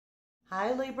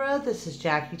Hi Libra, this is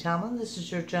Jackie Tomlin. This is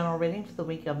your general reading for the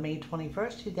week of May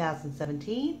 21st,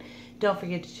 2017. Don't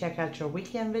forget to check out your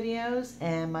weekend videos.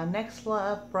 And my next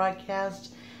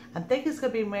broadcast, I think it's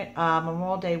going to be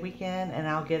Memorial Day weekend, and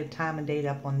I'll get a time and date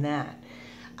up on that.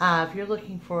 If you're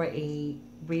looking for a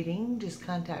reading, just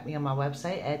contact me on my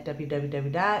website at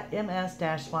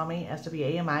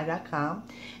www.ms-swami.com,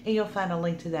 and you'll find a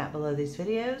link to that below these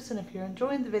videos. And if you're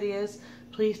enjoying the videos,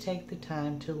 please take the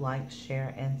time to like,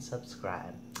 share, and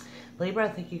subscribe. Libra, I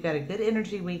think you've got a good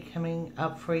energy week coming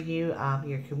up for you.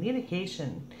 Your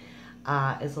communication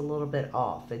is a little bit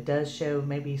off. It does show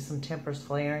maybe some tempers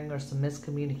flaring or some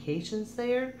miscommunications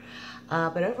there.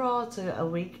 But overall, it's a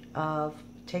week of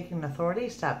taking authority,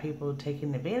 stop people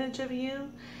taking advantage of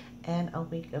you, and a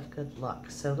week of good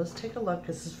luck. So let's take a look.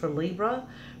 This is for Libra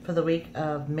for the week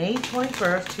of May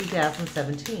 21st,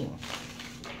 2017.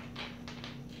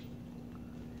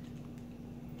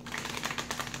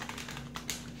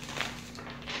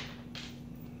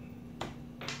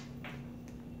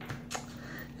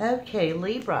 Okay,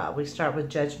 Libra, we start with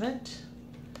Judgment,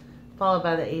 followed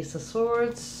by the Ace of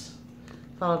Swords,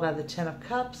 followed by the Ten of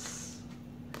Cups,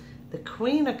 the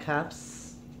Queen of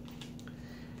Cups,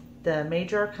 the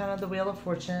Major Arcana of the Wheel of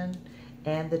Fortune,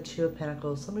 and the Two of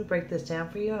Pentacles. Let me break this down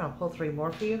for you, and I'll pull three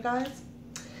more for you guys.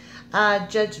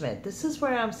 Judgment. This is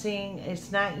where I'm seeing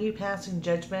it's not you passing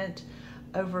judgment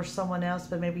over someone else,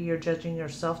 but maybe you're judging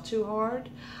yourself too hard.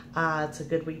 It's a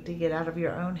good week to get out of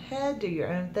your own head, do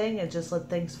your own thing, and just let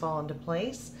things fall into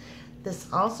place. This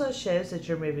also shows that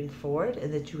you're moving forward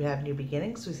and that you have new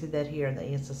beginnings. We see that here in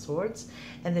the Ace of Swords.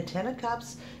 And the Ten of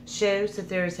Cups shows that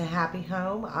there is a happy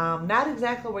home. Not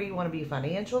exactly where you want to be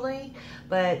financially,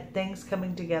 but things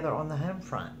coming together on the home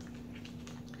front.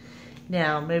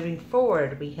 Now, moving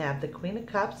forward, we have the Queen of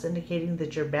Cups indicating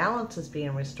that your balance is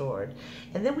being restored.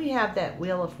 And then we have that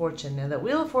Wheel of Fortune. Now, that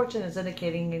Wheel of Fortune is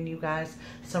indicating in you guys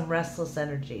some restless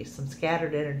energy, some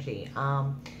scattered energy.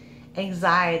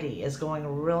 Anxiety is going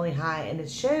really high, and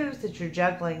it shows that you're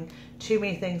juggling too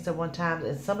many things at one time,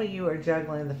 and some of you are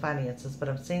juggling the finances, but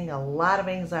I'm seeing a lot of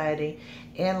anxiety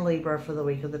in Libra for the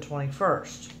week of the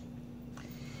 21st.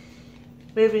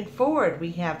 Moving forward,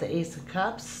 we have the Ace of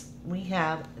Cups, we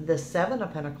have the Seven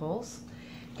of Pentacles,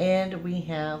 and we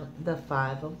have the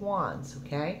Five of Wands,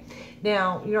 okay?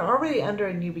 Now, you're already under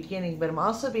a new beginning, but I'm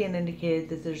also being indicated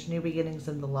that there's new beginnings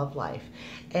in the love life.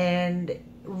 And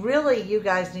really, you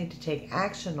guys need to take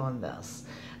action on this.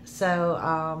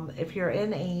 So, if you're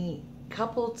in a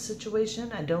coupled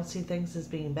situation, I don't see things as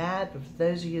being bad, but for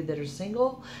those of you that are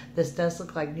single, this does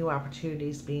look like new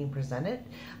opportunities being presented.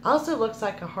 Also looks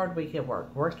like a hard week at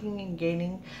work. Working and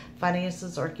gaining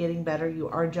finances are getting better. You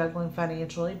are juggling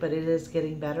financially, but it is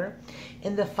getting better.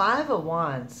 In the Five of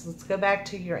Wands, let's go back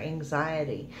to your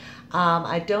anxiety.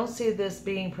 I don't see this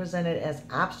being presented as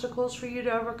obstacles for you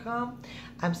to overcome.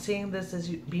 I'm seeing this as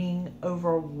being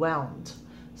overwhelmed.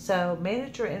 So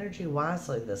manage your energy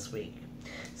wisely this week.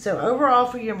 So overall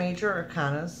for your major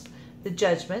arcanas, the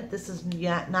Judgment, this is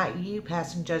not you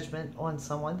passing judgment on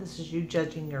someone. This is you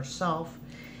judging yourself.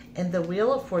 And the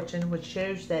Wheel of Fortune, which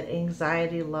shows that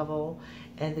anxiety level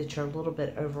and that you're a little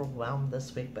bit overwhelmed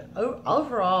this week. But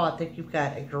overall, I think you've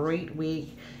got a great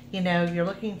week. You know, you're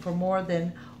looking for more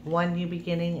than one new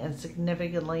beginning, and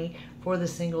significantly for the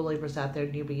single Libras out there,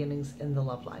 new beginnings in the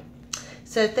love life.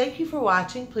 So thank you for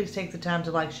watching. Please take the time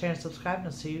to like, share, and subscribe, and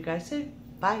I'll see you guys soon.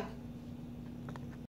 Bye.